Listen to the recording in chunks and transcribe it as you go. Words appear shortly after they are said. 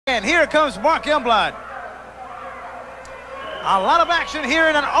And here comes Mark Youngblood. A lot of action here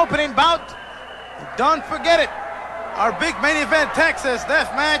in an opening bout. Don't forget it. Our big main event Texas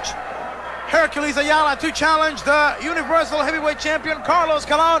death match. Hercules Ayala to challenge the Universal Heavyweight Champion Carlos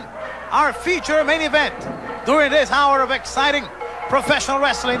Colon. Our feature main event during this hour of exciting professional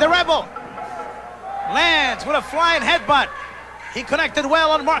wrestling. The Rebel lands with a flying headbutt. He connected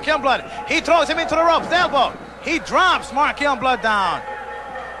well on Mark Youngblood. He throws him into the ropes, the elbow. He drops Mark Youngblood down.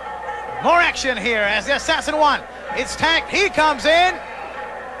 More action here as the Assassin won. It's tagged. He comes in.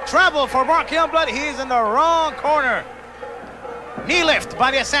 Trouble for Mark Youngblood. He's in the wrong corner. Knee lift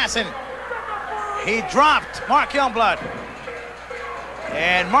by the Assassin. He dropped Mark Youngblood.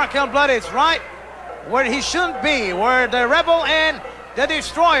 And Mark Youngblood is right where he shouldn't be, where the Rebel and the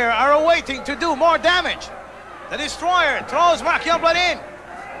Destroyer are awaiting to do more damage. The Destroyer throws Mark Youngblood in,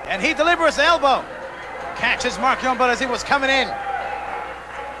 and he delivers the elbow. Catches Mark Youngblood as he was coming in.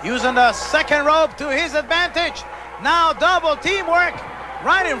 Using the second rope to his advantage. Now double teamwork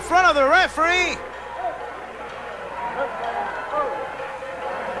right in front of the referee.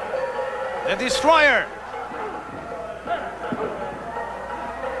 The Destroyer.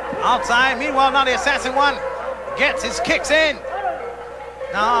 Outside, meanwhile, now the Assassin one gets his kicks in.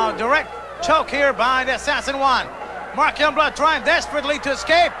 Now direct choke here by the Assassin one. Mark Youngblood trying desperately to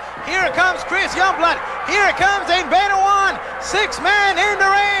escape. Here comes Chris Youngblood. Here comes Invader one. 6-man in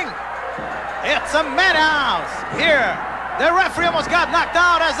the ring. It's a madhouse here. The referee almost got knocked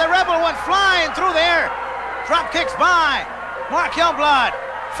out as the Rebel went flying through the air. Drop kicks by Mark Youngblood.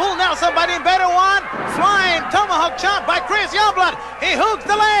 Full Nelson by the Invader one. Flying tomahawk chop by Chris Youngblood. He hooks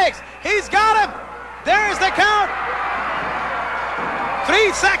the legs. He's got him. There's the count.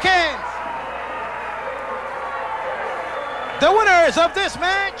 3 seconds. The winners of this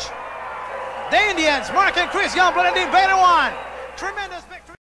match, the Indians, Mark and Chris Youngblood and the Invader one. Tremendous.